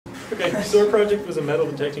Okay, so our project was a metal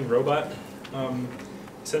detecting robot.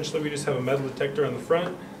 Essentially, we just have a metal detector on the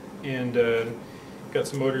front and got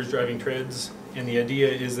some motors driving treads. And the idea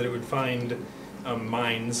is that it would find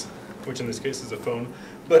mines, which in this case is a phone,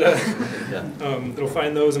 but it'll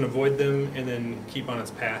find those and avoid them and then keep on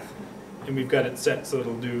its path. And we've got it set so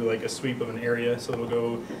it'll do like a sweep of an area, so it'll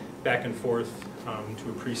go back and forth to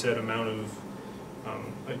a preset amount of,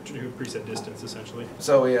 to a preset distance essentially.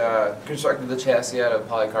 So we constructed the chassis out of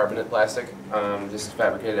polycarbonate plastic, just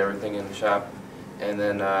fabricated everything in the shop, and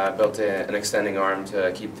then built an extending arm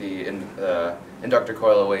to keep the inductor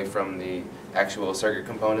coil away from the actual circuit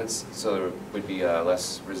components, so there would be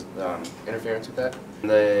less interference with that.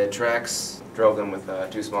 The tracks, drove them with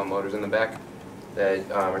two small motors in the back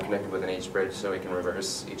that are connected with an H-bridge, so we can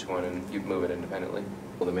reverse each one and you move it independently.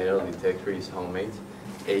 The metal detector is homemade.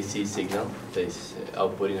 AC signal that is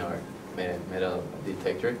outputting our metal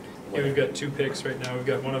detector. Yeah, we've got two picks right now. We've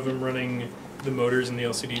got one of them running the motors and the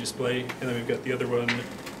LCD display, and then we've got the other one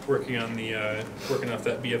working on the working off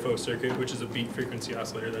that BFO circuit, which is a beat frequency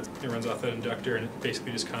oscillator that runs off that inductor, and it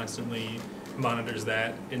basically just constantly monitors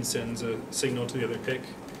that and sends a signal to the other pick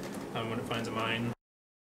when it finds a mine.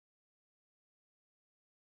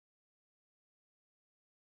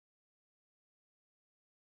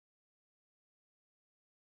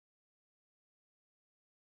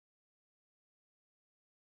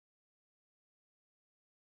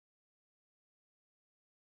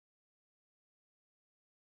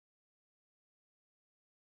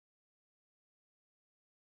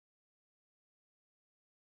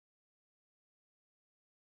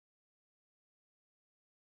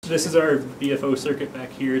 This is our BFO circuit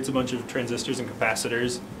back here. It's a bunch of transistors and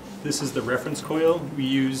capacitors. This is the reference coil we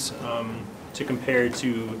use to compare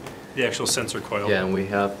to the actual sensor coil. Yeah, and we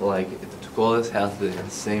have like, the coils have the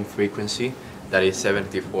same frequency, that is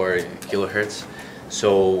 74 kilohertz.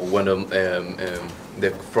 So when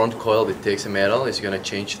the front coil detects a metal, it's going to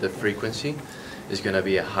change the frequency. It's going to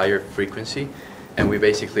be a higher frequency. And we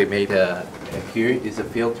basically made here is a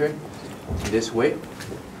filter this way,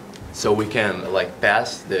 so we can like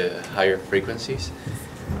pass the higher frequencies,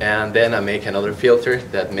 and then I make another filter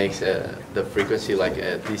that makes the frequency like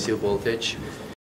a DC voltage,